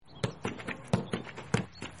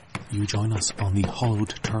You join us on the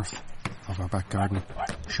hollowed turf of our back garden.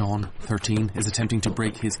 Sean, 13, is attempting to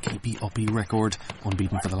break his keepy-uppy record,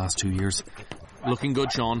 unbeaten for the last 2 years. Looking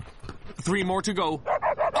good, Sean. 3 more to go.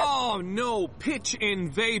 Oh no, pitch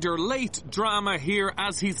invader, late drama here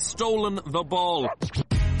as he's stolen the ball.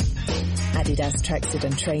 Adidas tracksuit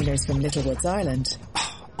and trainers from Littlewoods, Ireland.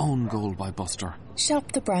 Own goal by Buster.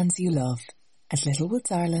 Shop the brands you love at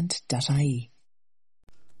littlewoodsireland.ie.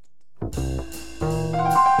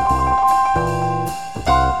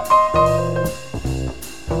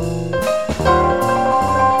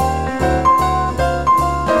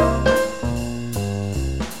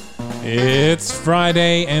 It's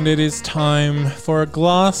Friday and it is time for a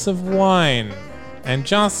glass of wine and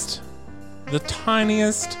just the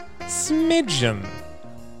tiniest smidgen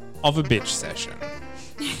of a bitch session.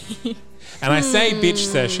 And I say bitch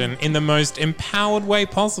session in the most empowered way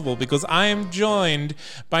possible because I am joined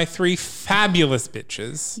by 3 fabulous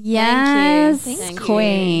bitches. Yes, Thank you.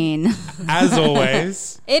 queen. As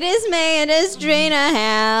always, It is me, it is Drina.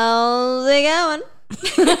 How's it going?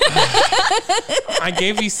 I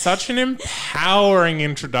gave you such an empowering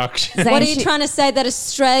introduction. What are you trying to say, that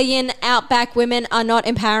Australian outback women are not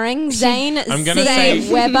empowering? Zane I'm going to C.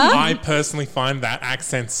 say Weber? I personally find that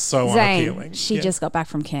accent so unappealing. Zane, she Yeah. just got back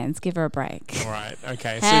from Cairns. Give her a break. All right,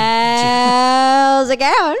 okay. So, How's it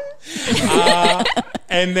going?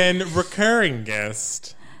 and then recurring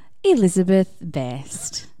guest, Elizabeth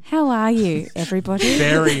Best. How are you, everybody?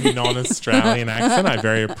 very non-Australian accent. I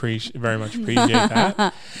very much appreciate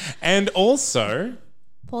that. And also,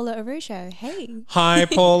 Paula Arusho. Hey. hi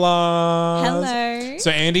Paula. Hello.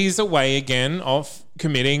 So Andy's away again, off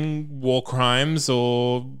committing war crimes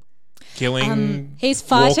or killing He's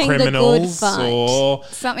fighting war the good criminals fight. or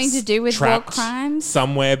Something to do with war trapped crimes?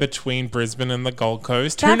 somewhere between Brisbane and the Gold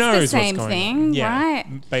Coast. That's Who knows the same what's going thing, on? Yeah,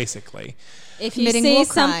 right? basically. If you Committing see war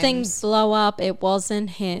something crimes. blow up, it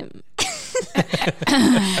wasn't him.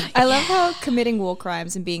 I love how committing war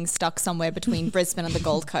crimes and being stuck somewhere between Brisbane and the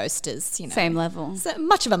Gold Coast is, you know, Same level. so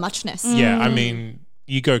much of a muchness. Yeah, I mean,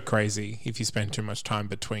 you go crazy if you spend too much time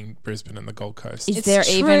between Brisbane and the Gold Coast. Is It's there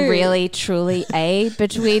true. even really, truly a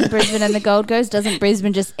between Brisbane and the Gold Coast? Doesn't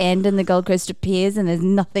Brisbane just end and the Gold Coast appears and there's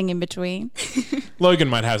nothing in between? Logan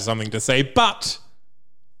might have something to say, but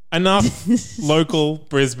enough local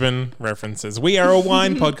Brisbane references. We are a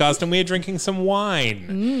wine podcast and we are drinking some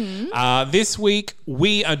wine. This week,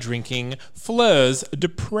 we are drinking Fleurs de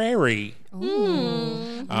Prairie,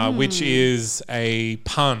 which is a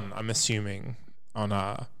pun, I'm assuming, on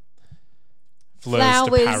Fleurs de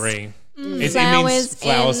Flowers. Paris. It means Flowers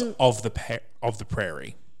flowers in- of the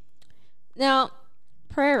prairie. Now,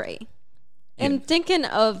 prairie. I'm thinking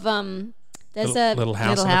of there's a Little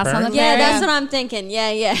House Little on House the on Prairie. the yeah, Prairie. that's what I'm thinking.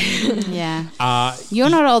 Yeah. Yeah. You're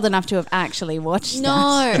not old enough to have actually watched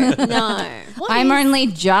that. No. I'm only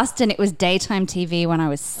just, and it was daytime TV when I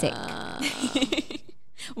was sick.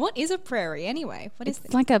 What is a prairie anyway? What is It's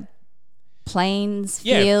this? like a plains,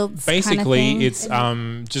 Yeah, fields basically kind of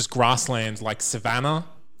thing. it's just grasslands like savanna.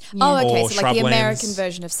 Oh, okay, Or so like the shrublands. American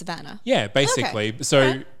version of Savannah. Yeah, basically.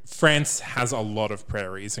 So France has a lot of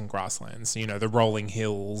prairies and grasslands, you know, the rolling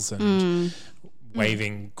hills and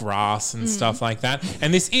waving grass and stuff like that.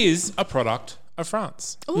 And this is a product of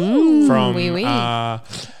France. From oui, oui.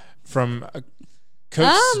 From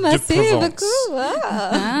Côtes de merci Provence. beaucoup.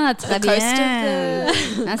 Ah, très Coast bien.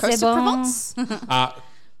 of the Ah, coast c'est of bon. Provence.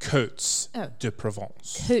 Côtes de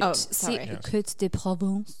Provence. Côte, Oh, c'est sorry. Côte de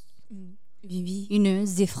Provence. You know,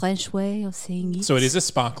 the French way of saying it. So it is a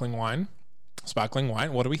sparkling wine. Sparkling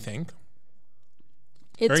wine. What do we think?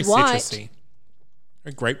 It's Very white. citrusy.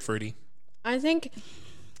 Very grapefruity. I think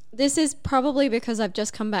this is probably because I've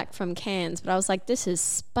just come back from Cairns, but I was like, this is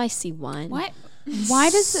spicy wine. Why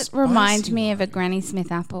does it remind Spicy me of a Granny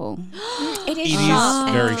Smith apple? It is It sharp.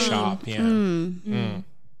 is very sharp, yeah.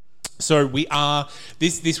 So we are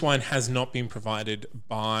this wine has not been provided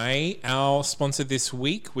by our sponsor this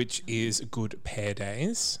week, which is Good Pear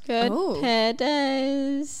Days. Good Oh. pear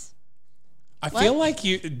days. I feel like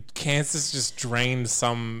Cairns has just drained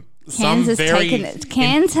some Cairns has very taken it.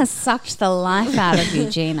 Cairns has sucked the life out of you,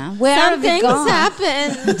 Gina. Where have you Something's gone?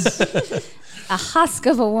 happened. A husk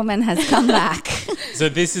of a woman has come back. So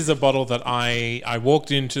this is a bottle that I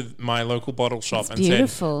walked into my local bottle shop and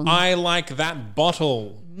beautiful. said, I like that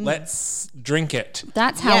bottle. Let's drink it.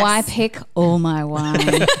 That's how Yes. I pick all my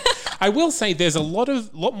wine. I will say there's a lot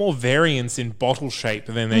more variance in bottle shape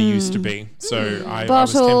than there used to be. So I was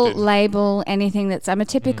Bottle, tempted. label, anything that's... I'm a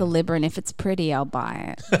typical Libra, and if it's pretty, I'll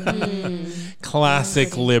buy it.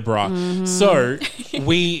 Classic Libra. So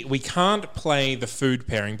we can't play the food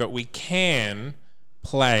pairing, but we can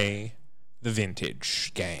play the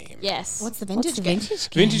vintage game. Yes. What's the vintage game? The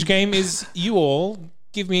vintage game is you all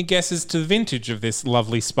give me a guess as to the vintage of this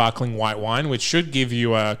lovely sparkling white wine, which should give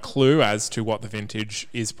you a clue as to what the vintage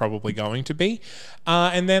is probably going to be.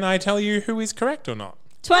 And then I tell you who is correct or not.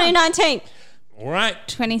 2019. All right.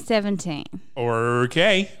 2017.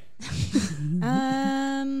 Okay.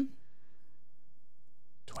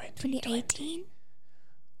 2018.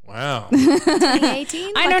 Wow.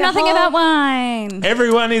 2018. I know nothing about wine.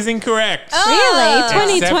 Everyone is incorrect. Really? Except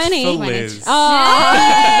 2020. for Liz.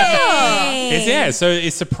 So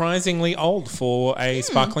it's surprisingly old for a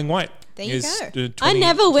sparkling white. There you It's, go. 20 I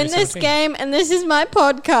never win this 2017. game, and this is my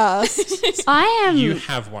podcast. You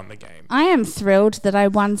have won the game. I am thrilled that I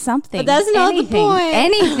won something. But that's not the point.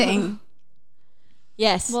 Anything.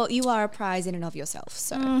 Yes. Well, you are a prize in and of yourself,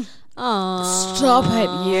 so. Stop it,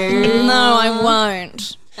 you. No, I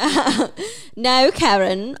won't. No,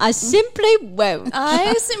 Karen, I simply won't.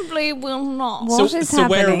 I simply will not. What is so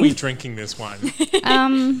where are happening? we drinking this wine?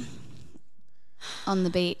 On the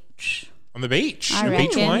beach. On the beach? I A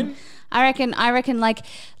beach reckon. wine? I reckon,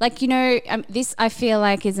 like you know, this I feel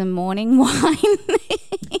like is a morning wine.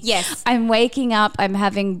 Yes. I'm waking up. I'm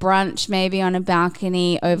having brunch, maybe on a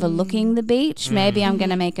balcony overlooking the beach. Maybe I'm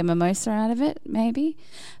gonna make a mimosa out of it. Maybe,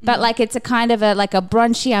 but like it's a kind of a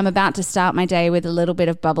brunchy. I'm about to start my day with a little bit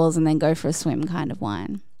of bubbles and then go for a swim kind of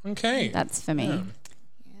wine. Okay. That's for me.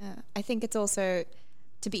 Yeah. I think it's also,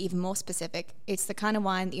 to be even more specific, it's the kind of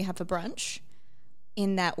wine that you have for brunch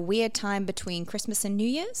in that weird time between Christmas and New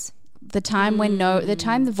Year's. The time when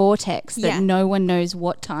the vortex that Yeah. no one knows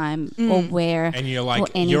what time or where. And you're or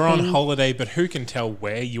like, you're on anything. holiday, but who can tell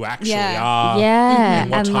where you actually Yeah. are? Yeah, And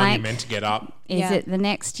what and time like, you're meant to get up. is Yeah. it the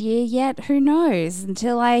next year yet? Who knows?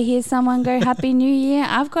 Until I hear someone go Happy New Year,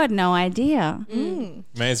 I've got no idea.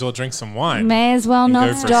 May as well drink some wine. May as well And not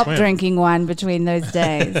go for a stop swim. drinking wine between those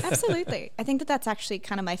days. Absolutely. I think that that's actually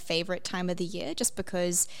kind of my favorite time of the year just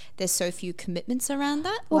because there's so few commitments around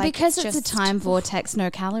that. Well, Like, because it's a just- time vortex, no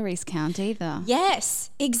calories count either.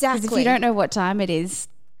 Yes, Because exactly. if you don't know what time it is,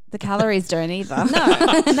 the calories don't either.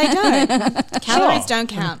 No, they don't. Calories don't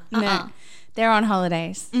count. No. They're on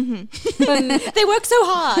holidays. They work so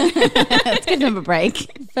hard. Let's give them a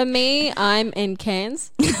break. For me, I'm in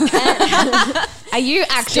Cairns. Are you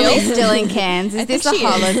actually still in Cairns? Is this a think she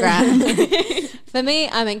is. hologram? For me,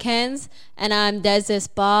 I'm in Cairns, and there's this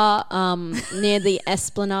bar near the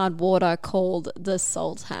Esplanade Water called the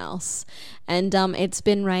Salt House, and it's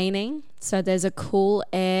been raining, so there's a cool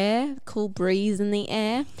breeze in the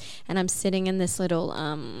air, and I'm sitting in this little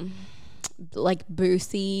like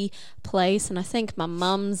boothy place, and I think my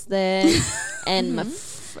mum's there, and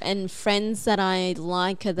and friends that I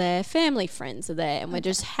like are there, family friends are there, and we're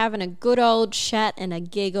just having a good old chat and a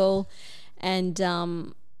giggle, and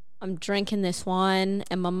I'm drinking this wine,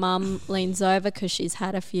 and my mum leans over because she's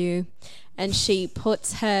had a few, and she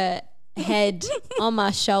puts her head on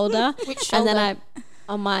my shoulder, Which and then shoulder?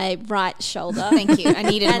 on my right shoulder. Thank you. I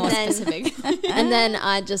needed And more then- specific. And then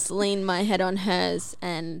I just lean my head on hers,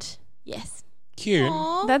 and yes. Cute.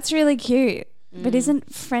 That's really cute. But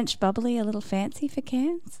isn't French bubbly a little fancy for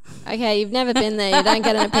Cairns? Okay, you've never been there. You don't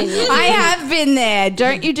get an opinion. I have been there.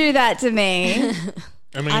 Don't you do that to me.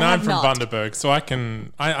 I mean, I I'm have from not. Bundaberg, so I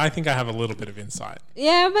think I have a little bit of insight.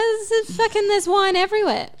 Yeah, but there's wine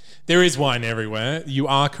everywhere. There is wine everywhere. You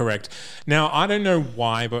are correct. Now, I don't know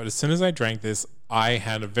why, but as soon as I drank this, I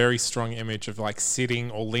had a very strong image of like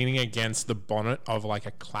sitting or leaning against the bonnet of like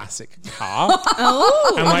a classic car.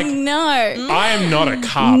 I'm like, No. I am not a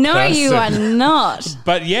car No, person. you are not.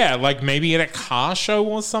 But yeah, like maybe at a car show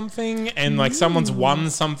or something, and like someone's won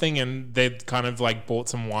something and they've kind of like bought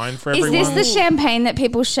some wine for Is everyone. this the champagne that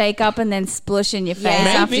people shake up and then splush in your face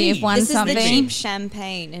Yeah. after Maybe. you've won This is something? the cheap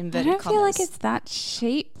champagne in I inverted don't feel like commas. it's that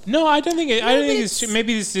cheap. No, I don't think it's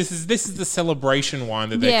maybe this is the celebration wine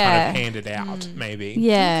that they kind of handed out. Maybe.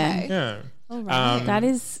 Yeah. Yeah. That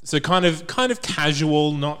is. So kind of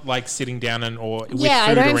casual, not like sitting down and or with Yeah, I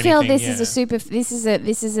food don't or feel anything, this is a super. This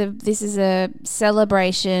is a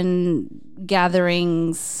celebration,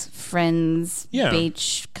 gatherings, friends, Yeah.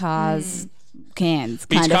 beach cars, cans,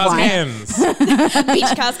 beach kind cars of wine. cans.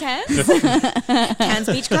 Beach cars cans? Cans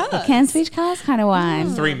beach cars. Cans, beach cars, kind of wine.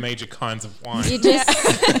 3 major kinds of wine.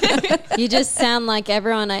 You just sound like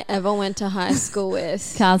everyone I ever went to high school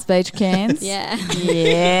with. Cars, beach cans. Yeah.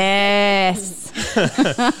 Yes.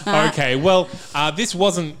 Okay, well, this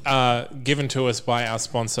wasn't given to us by our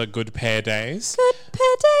sponsor, Good Pair Days.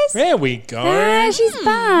 There we go. Ah, she's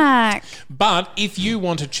back. But if you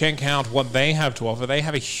want to check out what they have to offer, they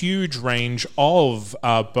have a huge range of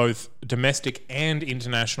both domestic and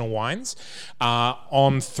international wines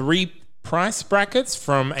on 3 price brackets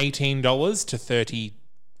from $18 to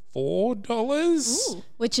 $34.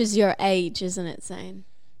 Which is your age, isn't it, Zane?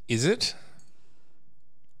 Is it?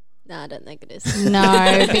 No, I don't think it is.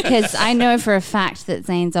 No, because I know for a fact that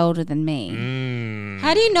Zane's older than me.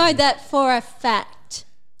 How do you know that for a fact?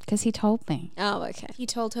 Because he told me. Oh, okay. He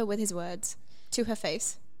told her with his words to her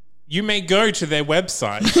face. You may go to their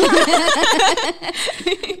website.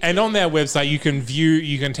 And on their website, you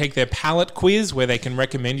can take their palate quiz where they can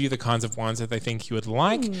recommend you the kinds of wines that they think you would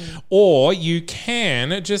like. Or you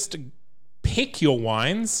can just pick your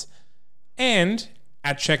wines and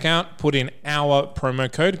at checkout, put in our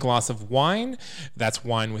promo code Glass of Wine. That's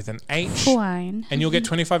wine with an H. Wine. And you'll get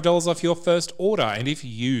 $25 off your first order. And if you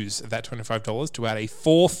use that $25 to add a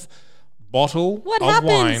fourth bottle of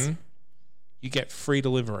wine, you get free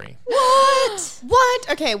delivery. What?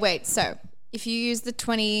 Okay, wait. So if you use the it's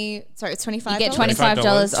 $25. You get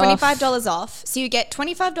 $25 off. $25 off. So you get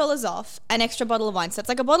 $25 off an extra bottle of wine. So it's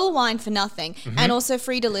like a bottle of wine for nothing, and also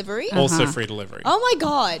free delivery. Also free delivery. Oh my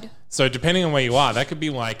god, So depending on where you are, that could be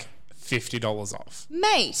like $50 off.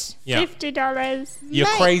 mate! Yeah. $50. You're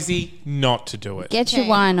Mate. crazy not to do it. Get your Okay,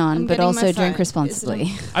 wine on, I'm but getting also my drink phone.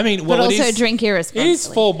 responsibly. I mean, But well, also it is, drink it irresponsibly. is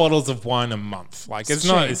 4 bottles of wine a month. Like it's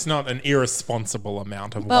true. not. It's not an irresponsible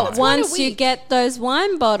amount of But wine. once you week. get those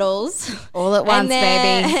wine bottles, All at once, they're-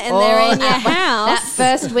 baby. and they're All in your at once. house.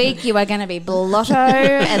 That first week, you are going to be blotto,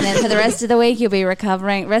 and then for the rest of the week, you'll be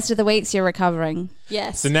recovering. Rest of the weeks, you're recovering.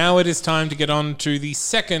 yes. So now it is time to get on to the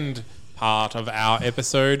second part of our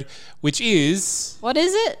episode, which is What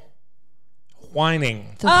is it?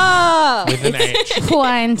 whining Oh, with an H.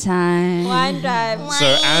 Wine time. wine drive.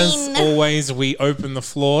 So as always, we open the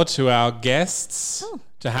floor to our guests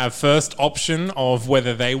to have first option of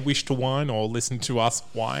whether they wish to whine or listen to us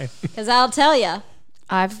whine. Because I'll tell you,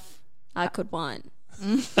 I could whine.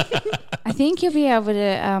 think you'll be able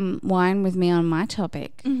to whine with me on my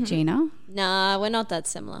topic, Gina. Nah, we're not that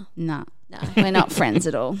similar. No. No. We're not friends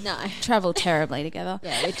at all. No. Travel terribly together.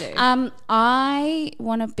 Yeah, we do. I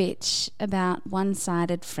want to bitch about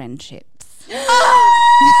one-sided friendships.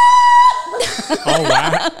 Oh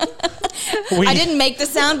wow! I didn't make the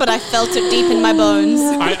sound, but I felt it deep in my bones.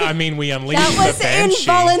 I mean, we unleashed That was the banshee.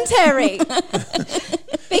 involuntary.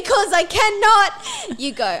 Because I cannot.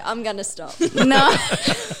 You go. I'm going to stop. No.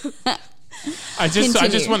 I just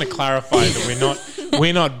Continue. want to clarify that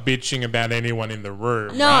we're not bitching about anyone in the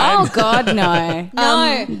room. No. right? Oh, God, no.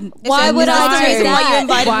 No. Why Is would that I the do reason why you that?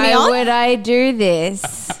 invited me Why on? would I do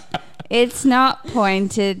this? It's not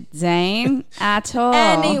pointed, Zane, at all.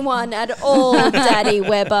 Anyone at all, Daddy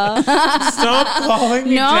Weber. Stop calling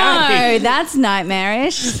me No, daddy. that's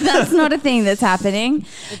nightmarish. That's not a thing that's happening.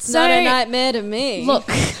 It's not a nightmare to me. Look,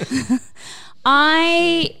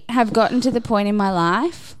 I have gotten to the point in my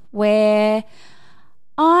life where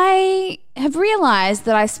I have realized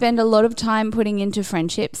that I spend a lot of time putting into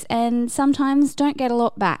friendships and sometimes don't get a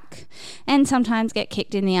lot back and sometimes get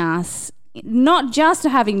kicked in the ass, not just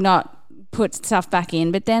having not put stuff back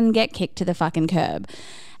in, but then get kicked to the fucking curb.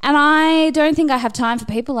 And I don't think I have time for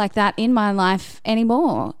people like that in my life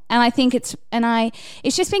anymore. And I think it's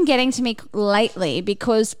just been getting to me lately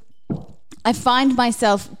because I find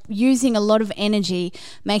myself using a lot of energy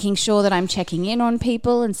making sure that I'm checking in on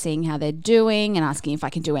people and seeing how they're doing and asking if I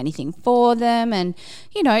can do anything for them and,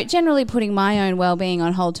 you know, generally putting my own well-being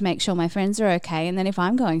on hold to make sure my friends are okay. And then if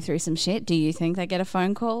I'm going through some shit, do you think they get a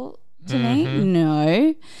phone call to me?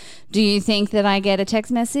 No. Do you think that I get a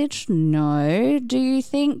text message? No. Do you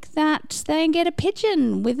think that they get a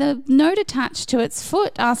pigeon with a note attached to its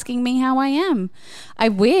foot asking me how I am? I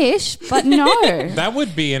wish, but no. That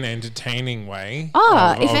would be an entertaining way.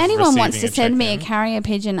 If of anyone wants to receiving a send me a check-in. carrier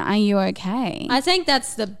pigeon, are you okay? I think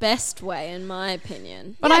that's the best way, in my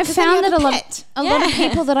opinion. But Yeah, I 'cause then found you that have a a lot, pet. a lot of Yeah.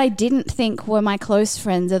 people that I didn't think were my close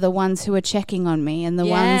friends are the ones who are checking on me, and the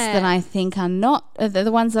ones Yeah. that I think are not, the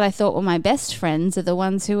ones that I thought were my best friends are the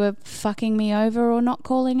ones who are fucking me over or not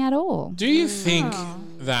calling at all. Do you think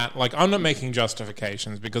that, like, I'm not making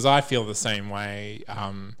justifications because I feel the same way,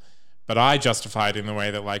 but I justify it in the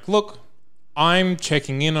way that, like, look, I'm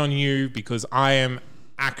checking in on you because I am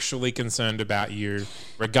actually concerned about you,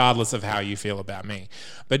 regardless of how you feel about me.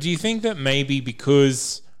 But do you think that maybe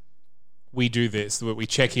because we do this, that we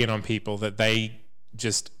check in on people, that they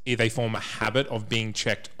form a habit of being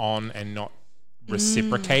checked on and not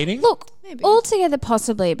reciprocating? Look, altogether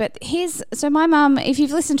possibly, but so my mum, if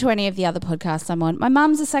you've listened to any of the other podcasts I'm on, my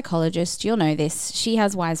mum's a psychologist, you'll know this, she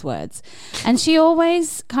has wise words, and she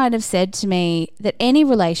always kind of said to me that any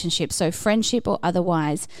relationship, so friendship or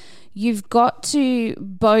otherwise, you've got to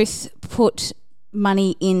both put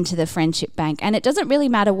money into the friendship bank, and it doesn't really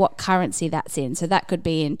matter what currency that's in. So that could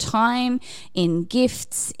be in time, in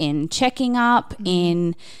gifts, in checking up,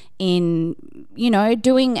 in doing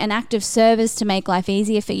an act of service to make life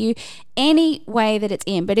easier for you, any way that it's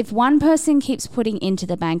in. But if one person keeps putting into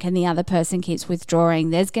the bank and the other person keeps withdrawing,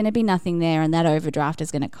 there's going to be nothing there, and that overdraft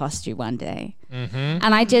is going to cost you one day.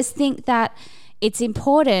 And I just think that it's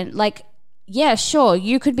important. Like, yeah, sure,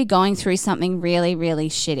 you could be going through something really, really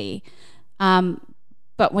shitty.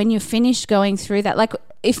 But when you're finished going through that, like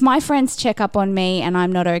if my friends check up on me and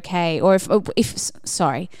I'm not okay, or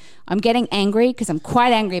sorry, I'm getting angry because I'm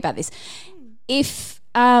quite angry about this. If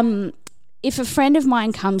a friend of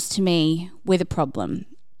mine comes to me with a problem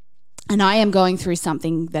and I am going through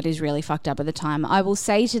something that is really fucked up at the time, I will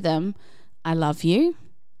say to them, I love you.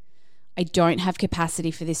 I don't have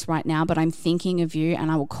capacity for this right now, but I'm thinking of you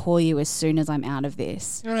and I will call you as soon as I'm out of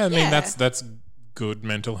this. I mean, that's good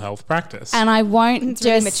mental health practice. And I won't really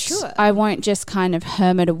just mature. I won't just kind of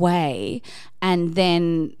hermit away and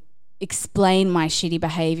then explain my shitty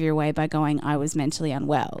behavior away by going, I was mentally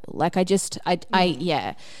unwell. Like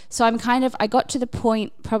yeah. So I got to the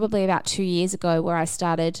point probably about 2 years ago where I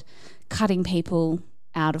started cutting people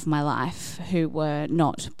out of my life who were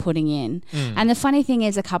not putting in. And the funny thing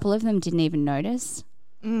is, a couple of them didn't even notice.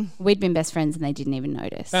 We'd been best friends and they didn't even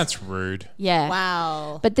notice. That's rude. Yeah.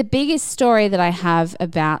 Wow. But the biggest story that I have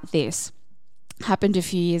about this happened a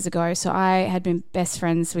few years ago. So I had been best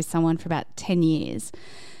friends with someone for about 10 years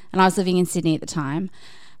and I was living in Sydney at the time.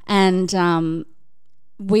 And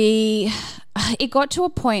it got to a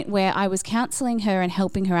point where I was counselling her and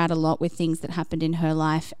helping her out a lot with things that happened in her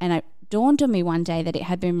life. And it dawned on me one day that it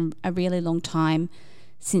had been a really long time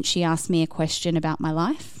since she asked me a question about my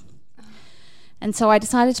life. And so I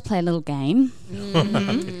decided to play a little game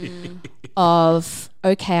of,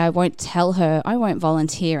 okay, I won't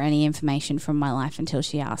volunteer any information from my life until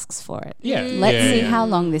she asks for it. Yeah. Let's see how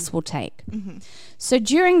long this will take. So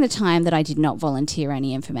during the time that I did not volunteer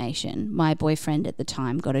any information, my boyfriend at the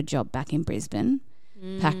time got a job back in Brisbane,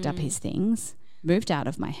 packed up his things, moved out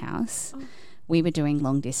of my house. We were doing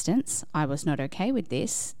long distance. I was not okay with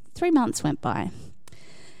this. 3 months went by.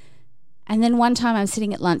 And then one time I'm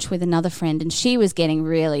sitting at lunch with another friend and she was getting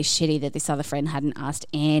really shitty that this other friend hadn't asked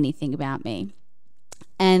anything about me.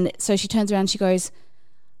 And so she turns around and she goes,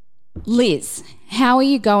 Liz, how are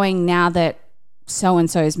you going now that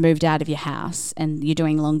so-and-so's moved out of your house and you're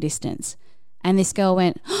doing long distance? And this girl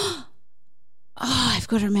went, oh, I've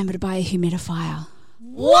got to remember to buy a humidifier.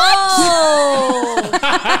 Whoa!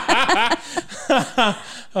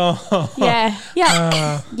 Yeah.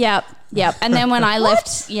 Yep. And then when I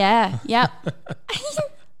left, yeah.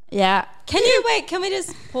 Can we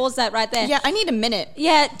just pause that right there? Yeah, I need a minute.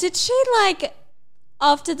 Yeah, did she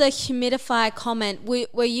after the humidifier comment,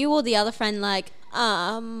 were you or the other friend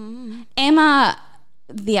Emma,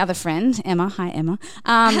 the other friend, Emma, hi Emma.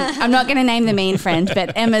 I'm not going to name the mean friend,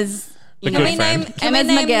 but Emma's, Emma's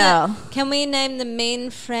my girl. Can we name the mean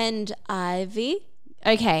friend Ivy?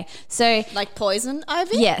 Okay, so Like poison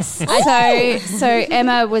ivy? yes, so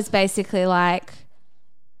Emma was basically like,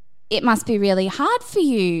 it must be really hard for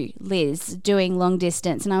you, Liz, doing long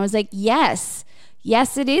distance. And I was like, yes,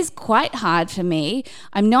 it is quite hard for me.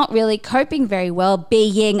 I'm not really coping very well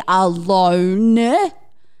being alone.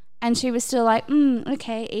 And she was still like,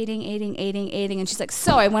 okay, eating. And she's like,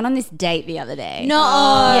 so I went on this date the other day.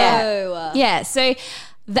 No. Yeah. So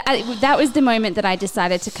that was the moment that I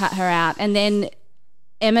decided to cut her out. And then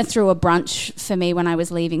Emma threw a brunch for me when I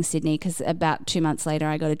was leaving Sydney because about 2 months later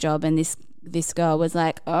I got a job and this girl was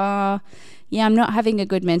like, oh, yeah, I'm not having a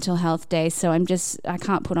good mental health day, so I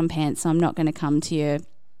can't put on pants, so I'm not going to come to your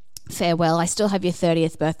farewell. I still have your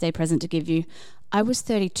 30th birthday present to give you. I was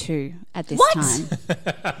 32 at this time.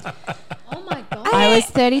 Oh my God. I was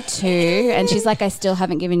 32 and she's like, I still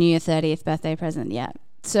haven't given you your 30th birthday present yet.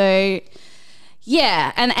 So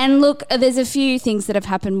yeah, and look, there's a few things that have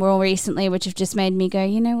happened more recently which have just made me go,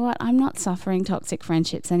 you know what, I'm not suffering toxic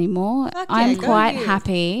friendships anymore. I'm quite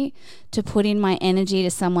happy to put in my energy to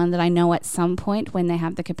someone that I know at some point when they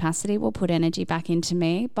have the capacity will put energy back into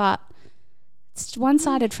me, but it's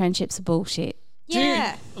one-sided friendships are bullshit.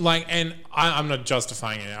 Yeah. And I'm not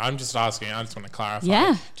justifying it. I'm just asking. I just want to clarify.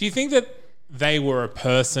 Yeah. Do you think that they were a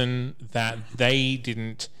person that they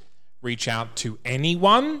didn't reach out to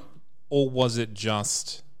anyone? Or was it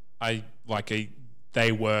just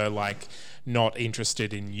they were not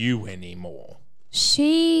interested in you anymore?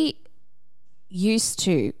 She used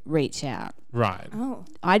to reach out. Right. Oh.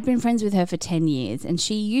 I'd been friends with her for 10 years and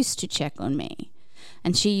she used to check on me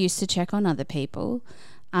and she used to check on other people.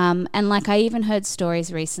 And like I even heard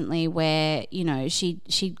stories recently where, you know, she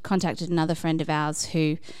contacted another friend of ours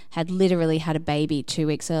who had literally had a baby 2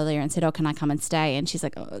 weeks earlier and said, oh, can I come and stay? And she's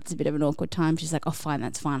like, oh, it's a bit of an awkward time. She's like, oh, fine,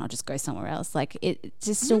 that's fine. I'll just go somewhere else. Like it's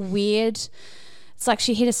just a weird, it's like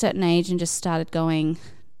she hit a certain age and just started going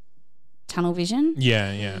tunnel vision.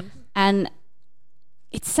 Yeah. And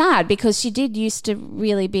it's sad because she did used to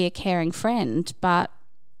really be a caring friend, but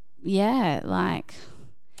yeah, like...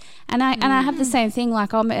 And I have the same thing.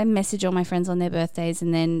 Like I'll message all my friends on their birthdays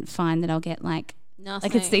and then find that I'll get like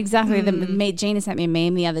Nothing. Like it's exactly the Gina sent me a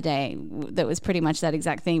meme the other day that was pretty much that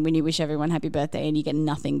exact thing. When you wish everyone happy birthday and you get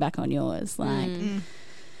nothing back on yours. Like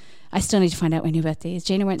I still need to find out when your birthday is.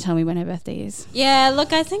 Gina won't tell me when her birthday is. Yeah,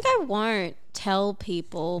 look, I think I won't tell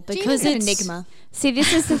people because Gina's it's an enigma. See,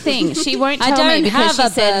 this is the thing. She won't I tell me don't because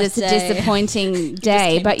have she a said it's a birthday. disappointing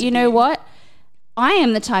day. But you know what? I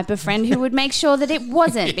am the type of friend who would make sure that it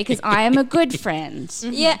wasn't because I am a good friend.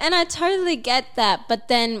 Yeah, and I totally get that. But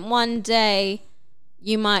then one day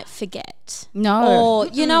you might forget. No. Or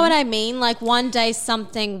you know what I mean? Like one day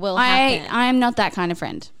something will happen. I am not that kind of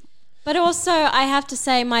friend. But also I have to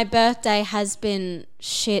say my birthday has been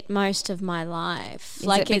shit most of my life. Is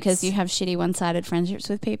it because you have shitty one-sided friendships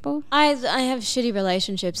with people? I have shitty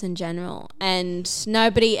relationships in general and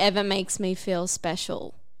nobody ever makes me feel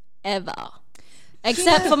special. Ever.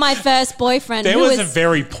 Except for my first boyfriend. There who was a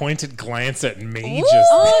very pointed glance at me just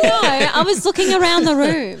Oh no, I was looking around the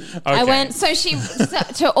room. I Okay. went, So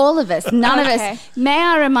to all of us, none of Okay. us. May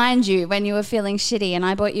I remind you when you were feeling shitty and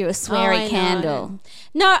I bought you a sweary I know. candle?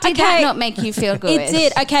 no, Did okay. that not make you feel good? It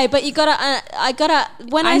did. Okay, but you gotta,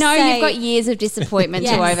 when I know say, you've got years of disappointment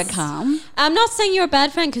to Yes. overcome. I'm not saying you're a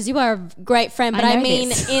bad friend because you are a great friend, but I I, know mean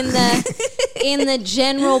this. in the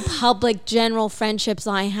general friendships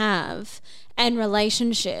I have and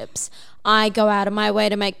relationships, I go out of my way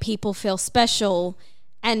to make people feel special,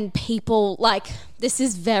 and people like this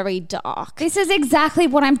is very dark. This is exactly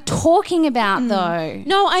what I'm talking about, though.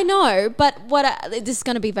 No, I know, but this is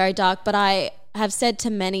going to be very dark, but I have said to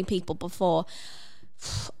many people before,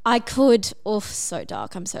 I could, so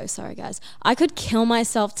dark, I'm so sorry guys, I could kill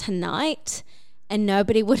myself tonight and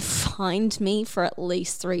nobody would find me for at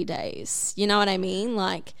least 3 days. You know what I mean?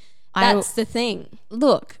 Like, that's the thing.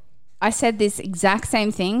 Look, I said this exact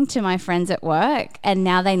same thing to my friends at work, and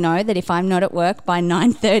now they know that if I'm not at work by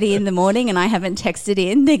 9:30 in the morning and I haven't texted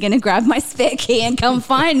in, they're going to grab my spare key and come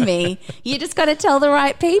find me. You just got to tell the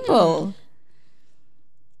right people.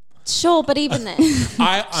 Sure, but even then.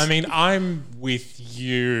 I mean, I'm with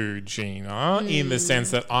you, Gina, in the sense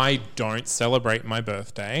that I don't celebrate my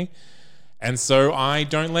birthday. And so I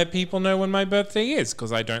don't let people know when my birthday is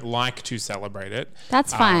because I don't like to celebrate it.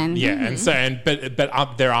 That's fine. Yeah, and so but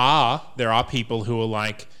there are people who are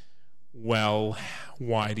like, well,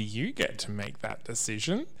 why do you get to make that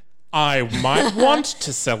decision? I might want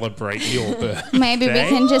to celebrate your birthday. Maybe we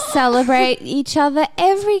can just celebrate each other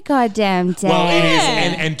every goddamn day. Well, it is,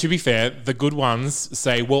 and to be fair, the good ones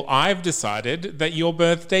say, well, I've decided that your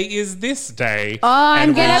birthday is this day. Oh,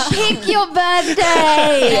 I'm and going to pick your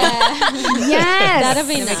birthday. Yes. That'll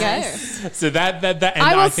be nice. So that and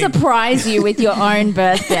I will think surprise you with your own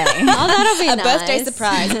birthday. Oh, that'll be A nice. birthday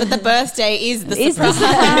surprise, but the birthday is the Is the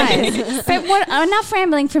surprise. surprise. But what, enough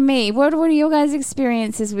rambling from me. What are your guys'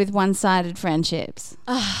 experiences with one-sided friendships?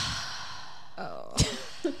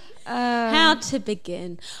 How to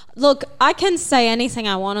begin? Look, I can say anything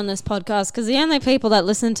I want on this podcast because the only people that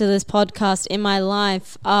listen to this podcast in my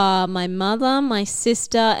life are my mother, my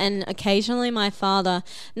sister, and occasionally my father.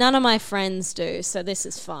 None of my friends do, so this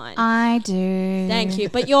is fine. I do. Thank you.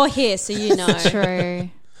 But you're here, so you know.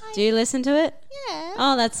 True. Do you listen to it? Yeah.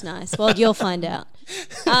 Oh, that's nice. Well, you'll find out.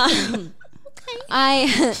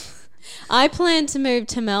 I plan to move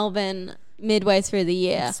to Melbourne midway through the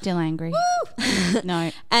year. Still angry.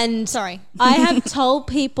 No. And Sorry. I have told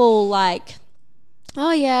people like,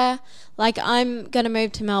 oh yeah, like I'm going to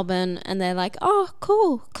move to Melbourne, and they're like, oh,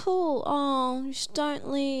 cool. Oh, just don't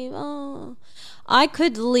leave. Oh, I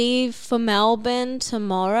could leave for Melbourne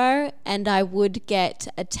tomorrow and I would get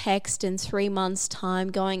a text in 3 months'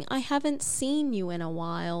 time going, I haven't seen you in a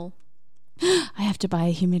while. I have to buy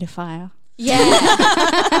a humidifier. Yeah.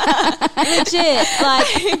 Legit.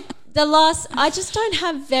 Like I just don't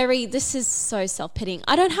have this is so self-pitying.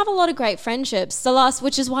 I don't have a lot of great friendships.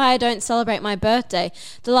 Which is why I don't celebrate my birthday.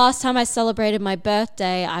 The last time I celebrated my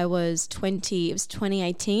birthday, I was 20, it was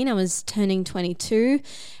 2018. I was turning 22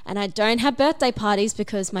 and I don't have birthday parties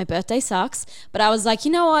because my birthday sucks. But I was like,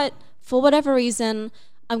 you know what? For whatever reason,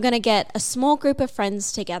 I'm going to get a small group of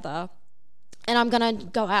friends together and I'm going to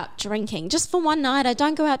go out drinking just for one night. I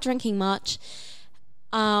don't go out drinking much.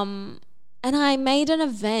 And I made an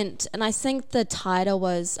event, and I think the title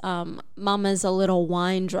was Mama's a Little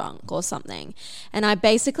Wine Drunk or something. And I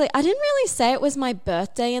didn't really say it was my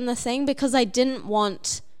birthday in the thing because I didn't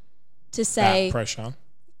want to say... That pressure.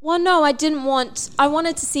 Well, no, I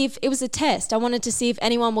wanted to see if it was a test. I wanted to see if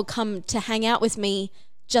anyone would come to hang out with me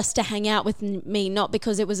just to hang out with me, not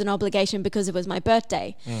because it was an obligation, because it was my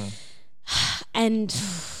birthday. And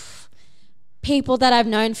people that I've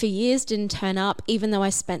known for years didn't turn up, even though I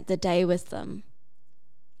spent the day with them.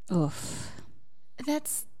 Oof.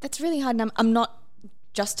 That's really hard. And I'm not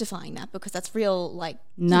justifying that because that's real, like,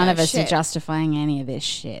 None of us shit. are justifying any of this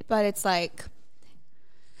shit. But it's like,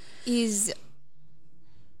 if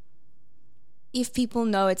people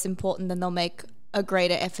know it's important, then they'll make a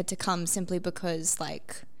greater effort to come simply because,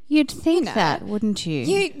 like... You'd think know. that, wouldn't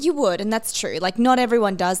you? You would, and that's true. Like, not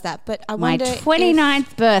everyone does that, but I My wonder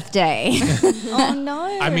 29th birthday. Oh,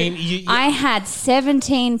 no. I mean, I had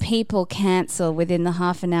 17 people cancel within the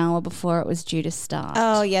half an hour before it was due to start.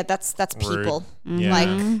 Oh, yeah, that's people. Yeah.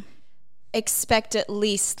 Like, expect at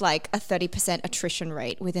least, like, a 30% attrition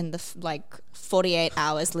rate within the, 48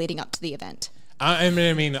 hours leading up to the event. I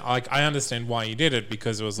mean, like, I understand why you did it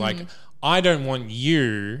because it was like, I don't want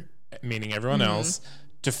you, meaning everyone else,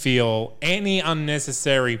 to feel any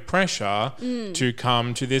unnecessary pressure to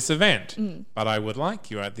come to this event. But I would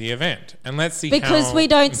like you at the event. And let's see Because we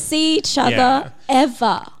don't see each other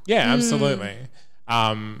ever. Yeah, absolutely.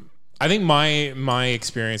 I think my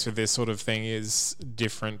experience with this sort of thing is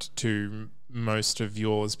different to most of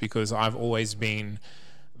yours because I've always been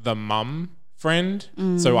the mum friend.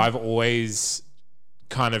 So I've always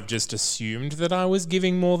kind of just assumed that I was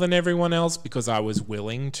giving more than everyone else because I was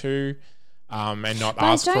willing to and not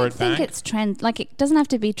ask for it back. I don't think it's it doesn't have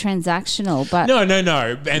to be transactional, but No.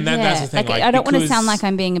 And that's the thing. Like, I don't want to sound like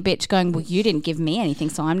I'm being a bitch going, well, you didn't give me anything,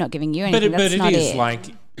 so I'm not giving you anything. But That's it not is it.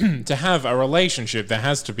 like to have a relationship, there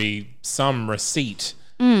has to be some receipt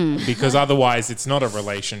because otherwise it's not a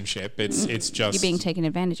relationship. It's just You're being taken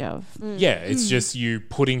advantage of. Yeah, it's just you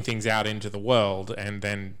putting things out into the world and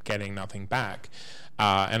then getting nothing back.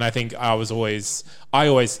 And I think I always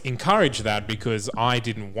encouraged that because I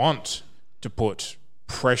didn't want to put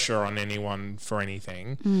pressure on anyone for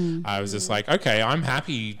anything. I was just like, okay, I'm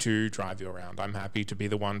happy to drive you around. I'm happy to be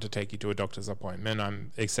the one to take you to a doctor's appointment.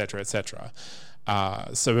 I'm et cetera, et cetera.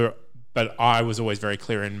 But I was always very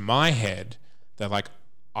clear in my head that like,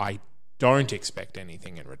 I don't expect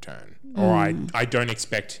anything in return, or I don't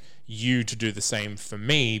expect you to do the same for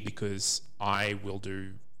me because I will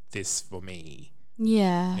do this for me.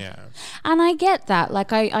 Yeah. Yeah. And I get that.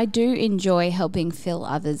 Like, I do enjoy helping fill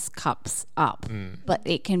others' cups up, but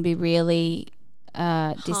it can be really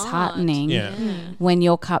disheartening Yeah. when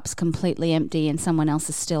your cup's completely empty and someone else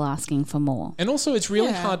is still asking for more. And also, it's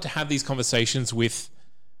really hard to have these conversations with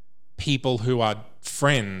people who are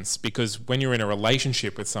friends because when you're in a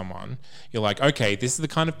relationship with someone, you're like, okay, this is the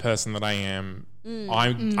kind of person that I am.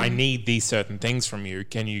 I need these certain things from you.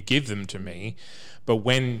 Can you give them to me? But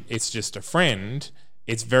when it's just a friend,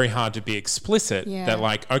 it's very hard to be explicit that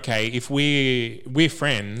like, okay, if we're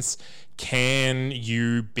friends, can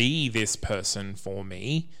you be this person for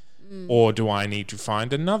me? Or do I need to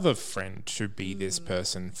find another friend to be this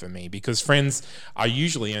person for me? Because friends are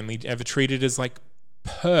usually only ever treated as like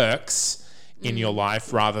perks in your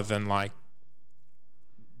life rather than like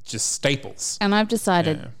just staples. And I've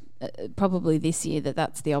decided probably this year that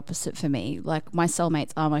that's the opposite for me. Like, my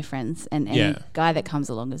soulmates are my friends, and any guy that comes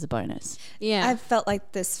along is a bonus. Yeah. I've felt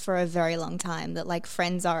like this for a very long time, that like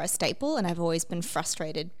friends are a staple, and I've always been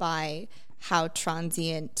frustrated by how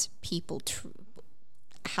transient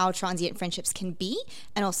how transient friendships can be,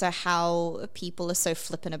 and also how people are so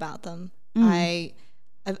flippant about them.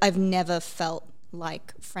 I've never felt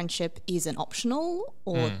like friendship is an optional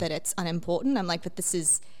or that it's unimportant. I'm like, but this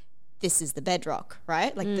is the bedrock,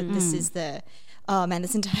 right? Like this is the, oh man,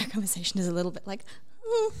 this entire conversation is a little bit like,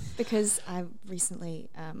 because I recently,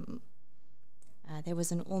 there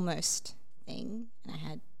was an almost thing and I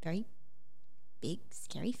had very big,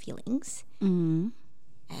 scary feelings. And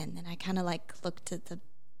then I kind of like looked at the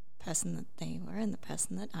person that they were and the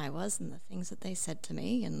person that I was and the things that they said to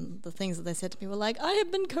me, and the things that they said to me were like, I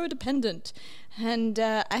have been codependent and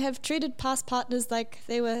I have treated past partners like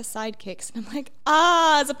they were sidekicks. And I'm like,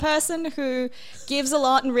 as a person who gives a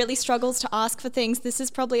lot and really struggles to ask for things, this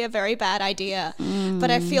is probably a very bad idea.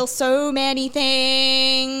 But I feel so many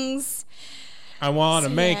things. I want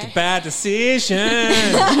to make a bad decision.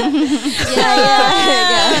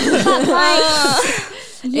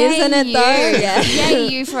 Isn't it though? Yeah. Yay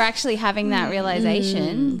you for actually having that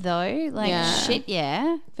realization, though. Like, Yeah. shit,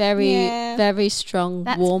 yeah. Very strong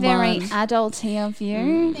That's woman. very adulty of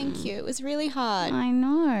you. Thank you. It was really hard. I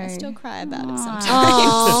know. I still cry about it sometimes.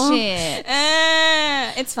 Oh, shit.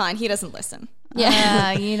 It's fine. He doesn't listen.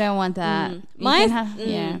 Yeah, you don't want that. You My can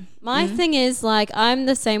have- My thing is, like, I'm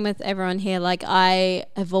the same with everyone here. Like, I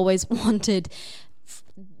have always wanted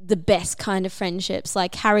the best kind of friendships,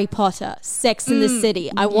 like Harry Potter, Sex in the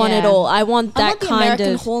City. I want it Yeah. all. I want that I want the kind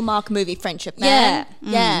American of Hallmark movie friendship, man.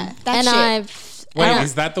 Yeah. That and shit. I've Wait, and I-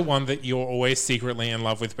 is that the one that you're always secretly in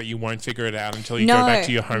love with, but you won't figure it out until you No. go back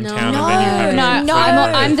to your hometown No. and then you have No, No.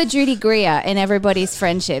 I'm the Judy Greer in everybody's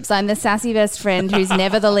friendships. I'm the sassy best friend who's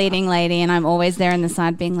never the leading lady, and I'm always there on the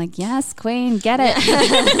side being like, yes, queen, get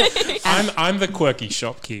it. I'm the quirky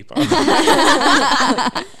shopkeeper.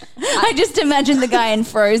 I just imagine the guy in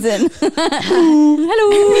Frozen.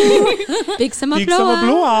 Hello. big summer Big summer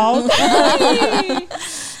blowout. blowout.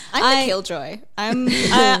 I'm the killjoy. I'm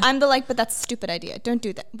the like, but that's a stupid idea. Don't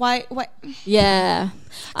do that. Why? Yeah,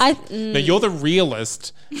 No, you're the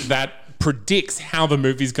realist that predicts how the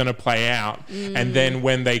movie's going to play out, and then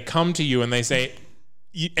when they come to you and they say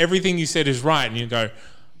everything you said is right, and you go,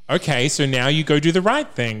 okay, so now you go do the right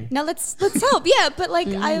thing. Now let's help. Yeah, but like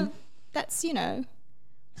that's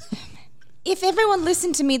if everyone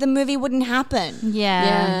listened to me, the movie wouldn't happen.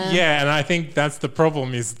 Yeah. Yeah, and I think that's the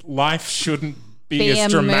problem: is life shouldn't be Be a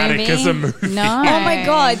as dramatic movie? as a movie. No. Oh my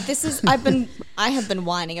god, I have been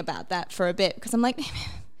whining about that for a bit because I'm like,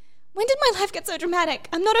 when did my life get so dramatic?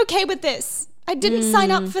 I'm not okay with this. I didn't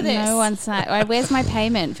sign up for this. No one said, where's my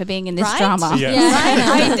payment for being in this Right? drama? Yeah.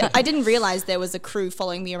 Right? I didn't realize there was a crew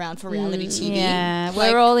following me around for reality TV. Yeah,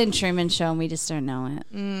 Like- we're all in Truman Show and we just don't know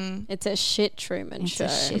it. it's a shit Truman It's show. a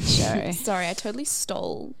shit show. Sorry, I totally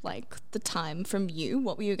stole like the time from you.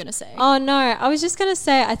 What were you gonna say? Oh no, I was just gonna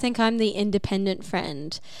say I think I'm the independent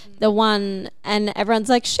friend, the one, and everyone's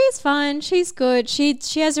like, she's fine, she's good, she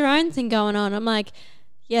has her own thing going on. I'm like,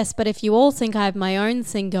 yes, but if you all think I have my own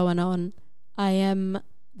thing going on, I am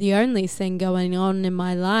the only thing going on in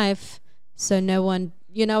my life, so no one,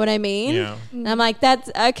 you know what I mean? Yeah. And I'm like,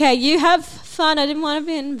 that's okay, you have fun, I didn't want to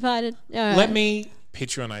be invited. All right. Let me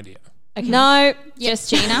pitch you an idea. No, Just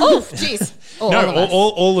Gina? Oh, jeez.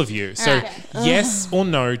 All of you. So yes or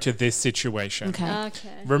no to this situation. Okay. okay.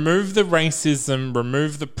 Remove the racism,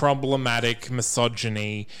 remove the problematic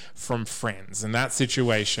misogyny from Friends and that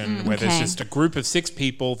situation where there's Okay. just a group of 6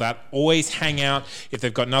 people that always hang out. If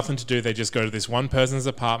they've got nothing to do, they just go to this one person's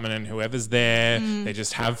apartment and whoever's there, they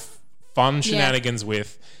just have fun shenanigans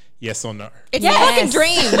with. Yes or no? It's the fucking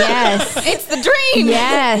dream. Yes. It's the dream.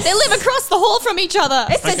 Yes. They live across the hall from each other.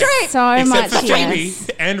 It's the dream. So Except much for Phoebe yes.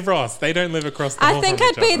 and Ross. They don't live across the I hall think from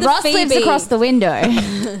I'd each be other. the Ross Phoebe. lives across the window.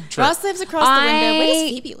 Ross lives across the window. Where does I-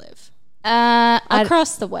 Phoebe live?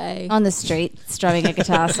 across the way. On the street, strumming a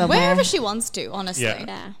guitar somewhere. Wherever she wants to, honestly.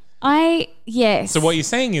 Yeah. Yeah. Yes. So what you're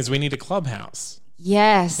saying is we need a clubhouse.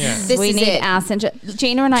 Yes. Yeah. This we is need it. our central.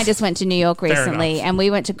 Gina and I just went to New York recently enough. and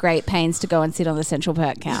we went to great pains to go and sit on the Central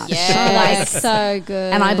Perk couch. Like so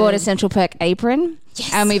good. And I bought a Central Perk apron.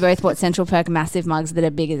 Yes. And we both bought Central Perk massive mugs that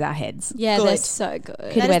are big as our heads. Yeah, Good. they're so good.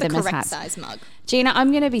 Could That wear is the them as correct hats. size mug. Gina,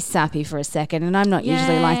 I'm going to be sappy for a second, and I'm not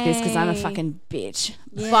usually like this because I'm a Yay. fucking bitch.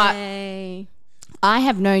 But Yay. I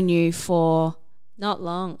have known you for Not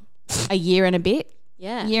long. a year and a bit.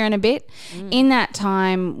 Yeah. Year and a bit. In that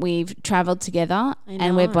time, we've traveled together,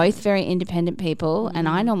 and we're both very independent people. And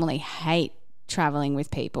I normally hate traveling with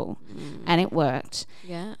people, and it worked.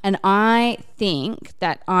 Yeah. And I think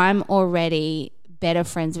that I'm already better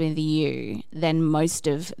friends with you than most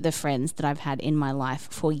of the friends that I've had in my life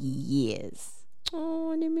for years.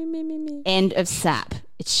 Oh, me. End of sap.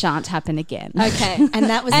 It shan't happen again. Okay. And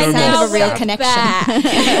that was the And sound now of a real we're connection.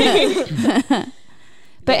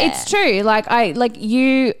 But it's true. Like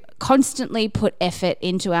you constantly put effort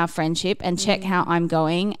into our friendship and check how I'm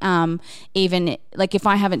going. Even like if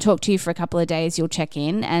I haven't talked to you for a couple of days, you'll check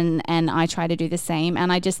in, and I try to do the same.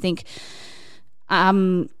 And I just think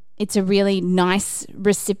it's a really nice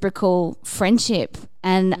reciprocal friendship.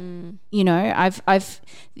 And you know, I've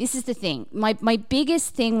this is the thing. My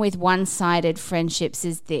biggest thing with one-sided friendships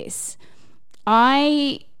is this.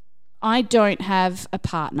 I don't have a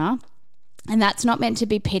partner. And that's not meant to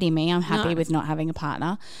be pity me. I'm happy with not having a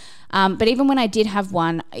partner. But even when I did have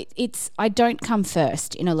one, I don't come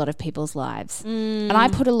first in a lot of people's lives. And I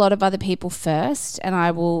put a lot of other people first, and I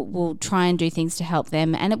will try and do things to help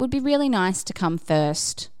them. And it would be really nice to come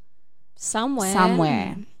first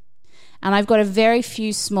somewhere. And I've got a very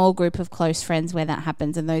few small group of close friends where that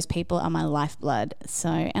happens, and those people are my lifeblood. So,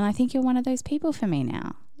 and I think you're one of those people for me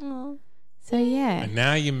now. Oh, So, yeah. And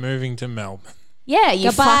now you're moving to Melbourne. Yeah, you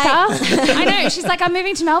Goodbye. fucker. I know. She's like, I'm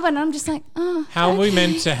moving to Melbourne. And I'm just like, oh. How are we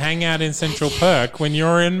meant to hang out in Central Perk when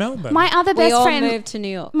you're in Melbourne? My other We best all friend. moved to New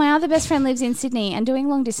York. My other best friend lives in Sydney, and doing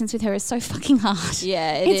long distance with her is so fucking hard.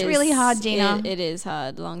 Yeah, It's really hard, Gina. It is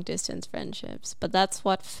hard, long distance friendships. But that's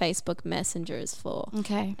what Facebook Messenger is for.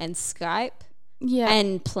 Okay. And Skype Yeah.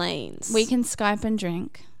 and planes. we can Skype and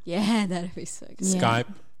drink. Yeah, that'd be so good. Yeah. Skype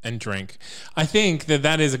and drink. I think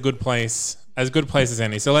that is a good place, as good place as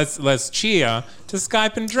any. So let's cheer to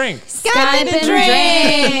Skype and drink. Skype and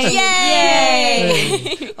drink!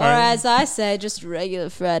 Yay! Or as I say, just regular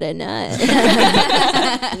Friday night. You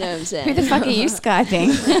know what I'm saying? Who the fuck are you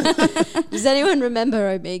Skyping? Does anyone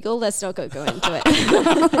remember Omegle? Let's not go into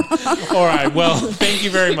it. All right. Well, thank you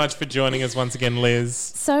very much for joining us once again, Liz.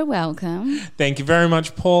 So welcome. Thank you very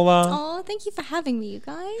much, Paula. Oh, thank you for having me, you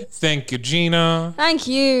guys. Thank you, Gina. Thank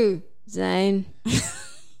you, Zane.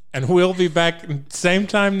 And we'll be back same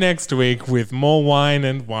time next week with more wine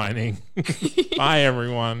and whining. Bye,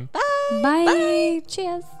 everyone. Bye.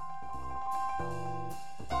 Cheers.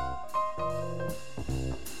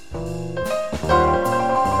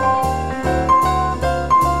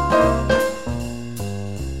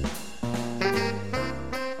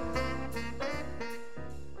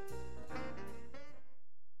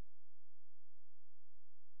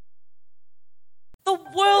 The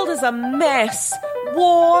world is a mess.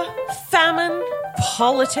 War, famine,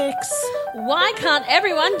 politics. Why can't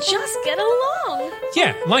everyone just get along?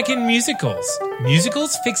 Yeah, like in musicals.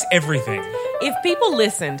 Musicals fix everything. If people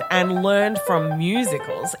listened and learned from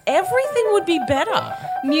musicals, everything would be better.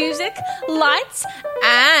 Music, lights,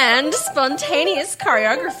 and spontaneous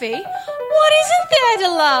choreography. What isn't there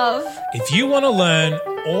to love? If you want to learn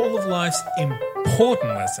all of life's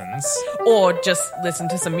important lessons, Or just listen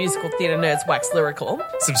to some musical theatre nerds wax lyrical.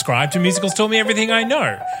 subscribe to Musicals Taught Me Everything I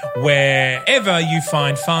Know, wherever you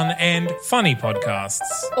find fun and funny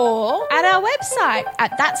podcasts. Or at our website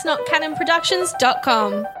at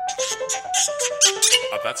that'snotcanonproductions.com.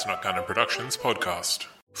 That's Not Canon Productions podcast.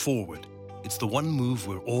 Forward. It's the one move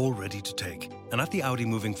we're all ready to take. And at the Audi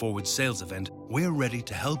Moving Forward sales event, we're ready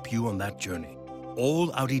to help you on that journey.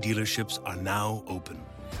 All Audi dealerships are now open,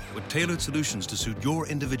 with tailored solutions to suit your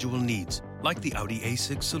individual needs, like the Audi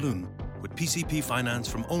A6 Saloon, with PCP finance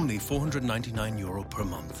from only €499 per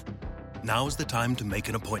month. Now is the time to make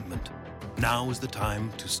an appointment. Now is the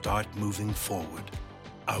time to start moving forward.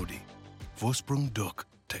 Audi. Vorsprung durch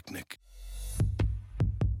Technik.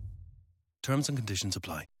 Terms and conditions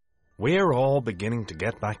apply. We're all beginning to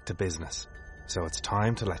get back to business, so it's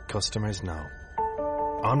time to let customers know.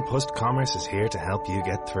 On Post Commerce is here to help you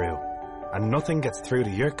get through. And nothing gets through to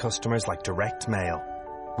your customers like direct mail.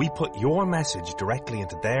 We put your message directly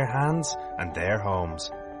into their hands and their homes,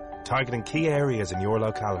 targeting key areas in your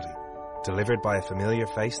locality, delivered by a familiar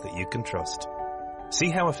face that you can trust. See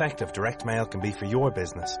how effective direct mail can be for your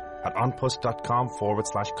business at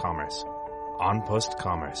onpost.com/commerce. On Post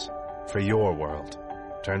Commerce. For your world.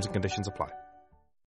 Terms and conditions apply.